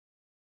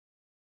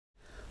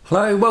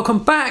Hello, welcome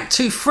back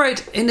to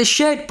Fred in the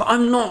Shed, but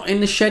I'm not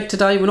in the shed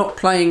today. We're not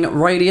playing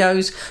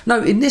radios.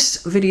 No, in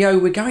this video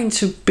we're going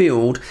to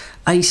build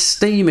a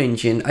steam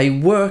engine, a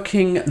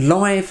working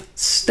live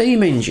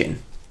steam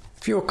engine.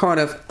 If you're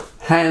kind of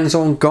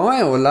hands-on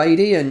guy or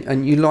lady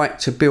and you like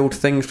to build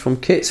things from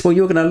kits, well,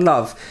 you're going to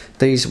love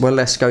these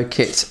Wilesco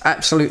kits.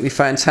 Absolutely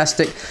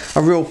fantastic,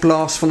 a real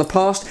blast from the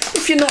past.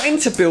 If you're not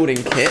into building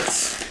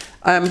kits,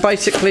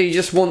 basically you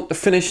just want the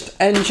finished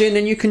engine,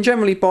 and you can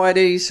generally buy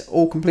these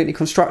all completely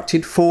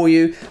constructed for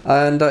you,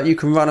 and you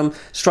can run them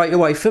straight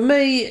away. For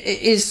me,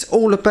 it is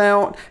all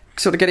about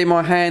sort of getting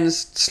my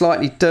hands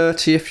slightly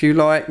dirty, if you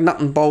like, nut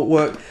and bolt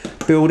work,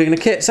 building the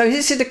kit. So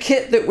this is the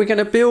kit that we're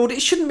going to build.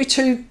 It shouldn't be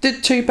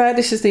too bad.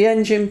 This is the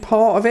engine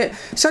part of it.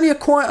 It's only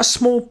quite a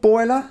small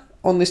boiler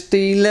on this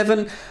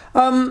D11.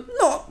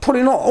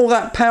 Probably not all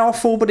that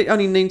powerful, but it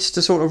only needs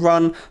to sort of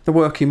run the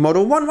working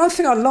model. One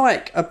thing I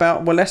like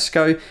about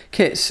Wilesco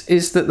kits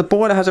is that the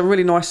boiler has a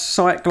really nice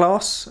sight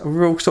glass, a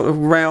real sort of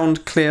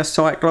round, clear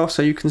sight glass,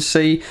 so you can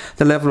see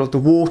the level of the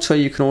water.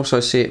 You can also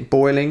see it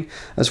boiling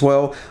as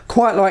well.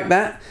 Quite like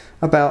that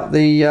about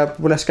the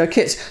Wilesco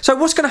kits. So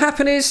what's going to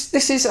happen is,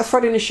 this is a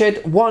Fred in the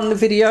Shed 1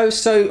 video,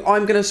 so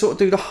I'm going to sort of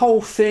do the whole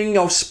thing.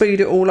 I'll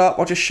speed it all up.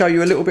 I'll just show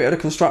you a little bit of the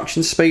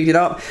construction, speed it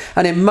up,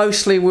 and then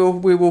mostly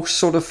we will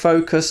sort of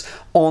focus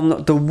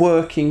on the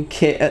working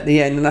kit at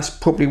the end, and that's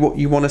probably what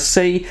you want to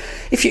see.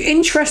 If you're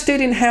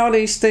interested in how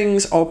these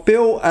things are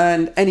built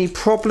and any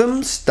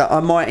problems that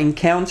I might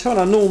encounter, and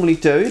I normally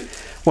do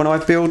when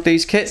I build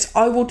these kits,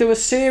 I will do a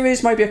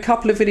series, maybe a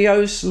couple of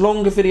videos,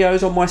 longer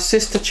videos on my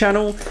sister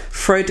channel,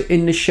 Fred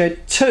in the Shed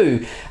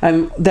 2,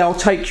 and they'll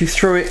take you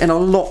through it in a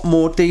lot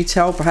more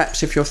detail.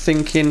 Perhaps if you're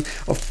thinking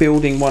of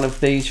building one of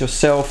these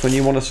yourself and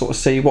you want to sort of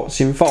see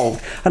what's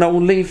involved, and I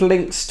will leave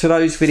links to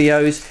those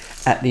videos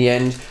at the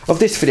end of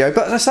this video.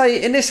 But as I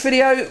say, in this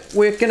video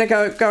we're going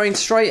to going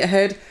straight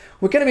ahead.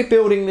 We're going to be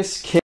building this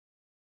kit.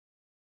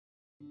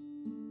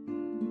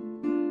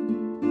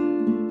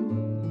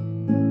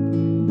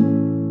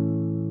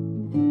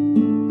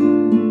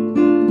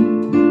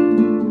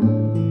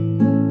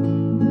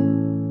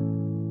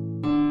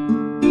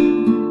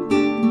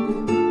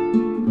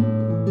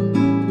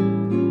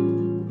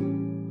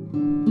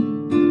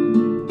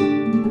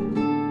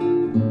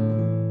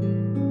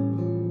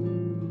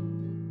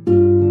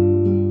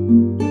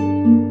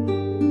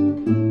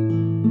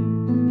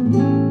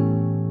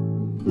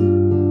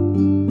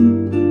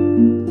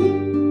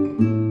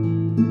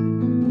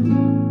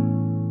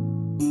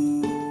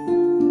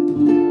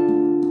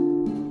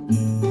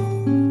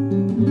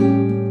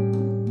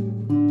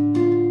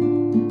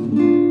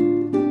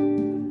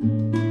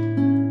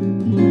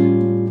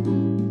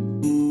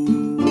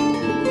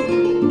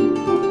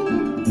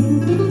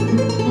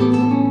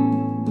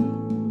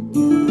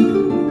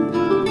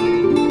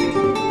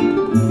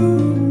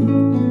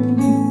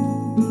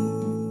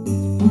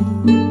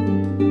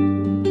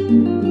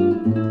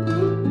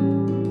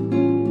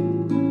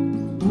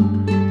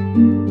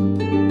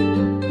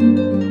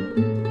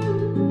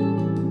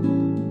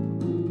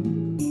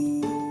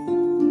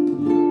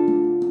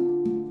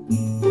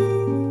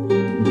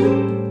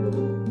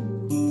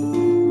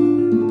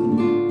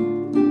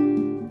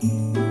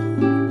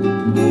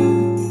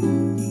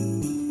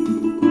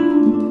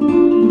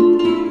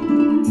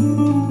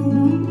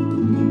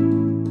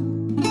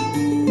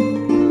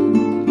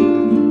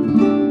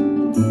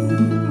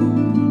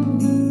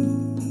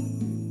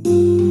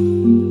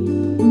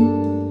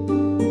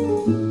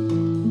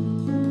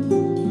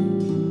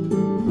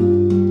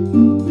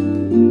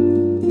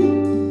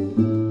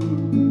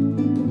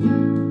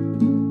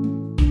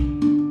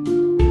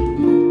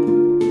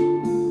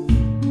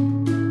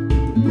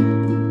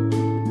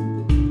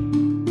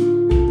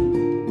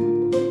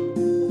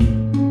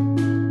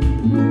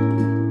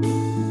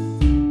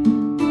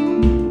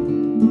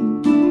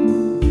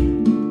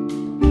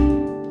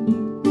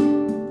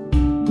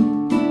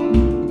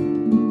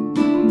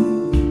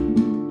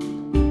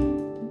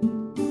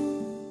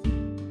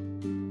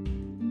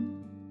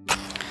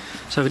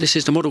 So this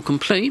is the model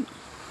complete,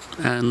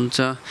 and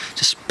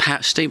just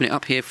steaming it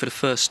up here for the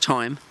first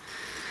time.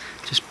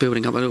 Just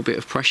building up a little bit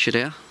of pressure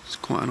there. It's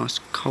quite a nice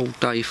cold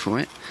day for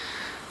it.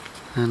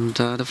 And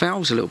the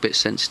valve's a little bit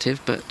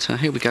sensitive, but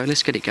here we go,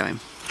 let's get it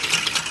going.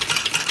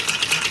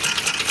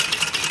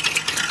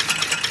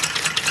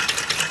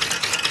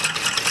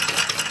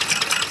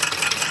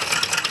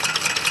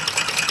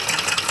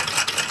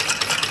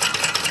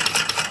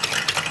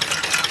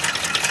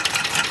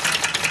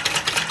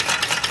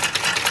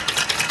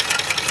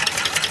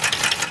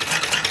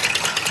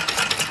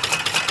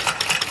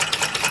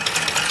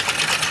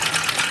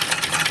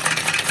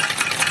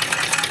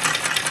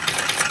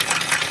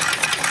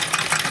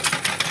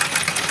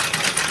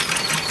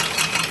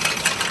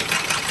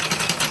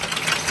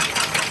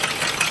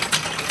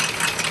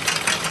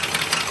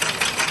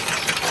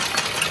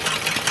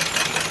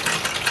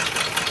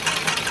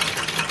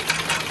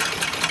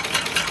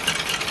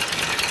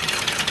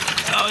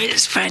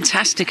 It's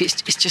fantastic.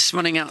 It's just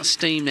running out of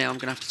steam now. I'm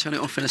going to have to turn it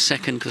off in a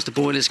second because the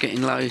boiler's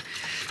getting low.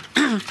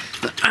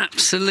 They're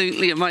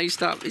absolutely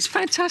amazed up. It's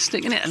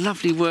fantastic, isn't it? A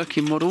lovely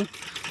working model.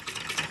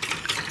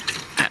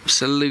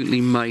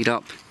 Absolutely made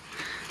up.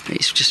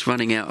 It's just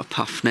running out of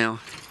puff now.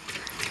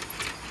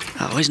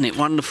 Oh, isn't it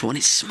wonderful? And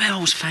it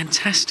smells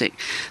fantastic.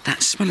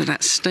 That smell of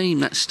that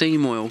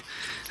steam oil,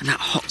 and that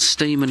hot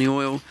steam and the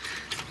oil.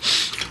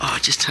 Oh,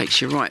 it just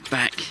takes you right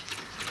back.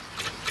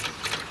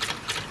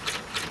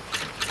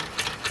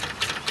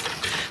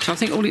 So I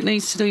think all it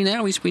needs to do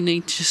now is we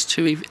need just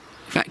to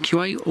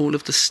evacuate all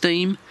of the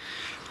steam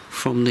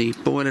from the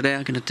boiler there.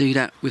 I'm going to do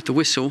that with the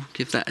whistle,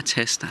 give that a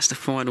test. That's the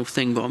final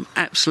thing, but I'm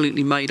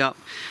absolutely made up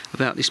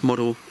about this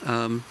model.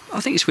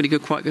 I think it's really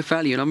good, quite good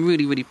value, and I'm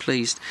really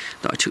pleased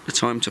that I took the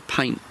time to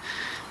paint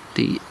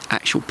the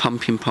actual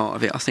pumping part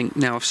of it. I think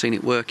now I've seen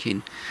it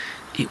working,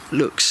 it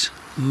looks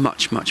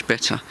much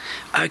better.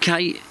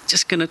 Okay,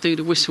 just going to do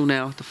the whistle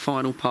now, the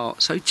final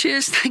part. So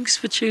cheers, thanks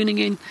for tuning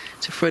in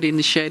to Fred in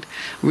the Shed.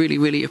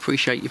 Really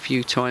appreciate your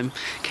view time.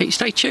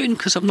 Stay tuned,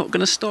 because I'm not going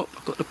to stop.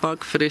 I've got the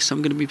bug for this.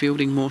 I'm going to be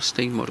building more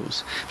steam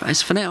models. But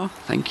as for now,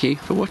 thank you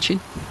for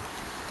watching.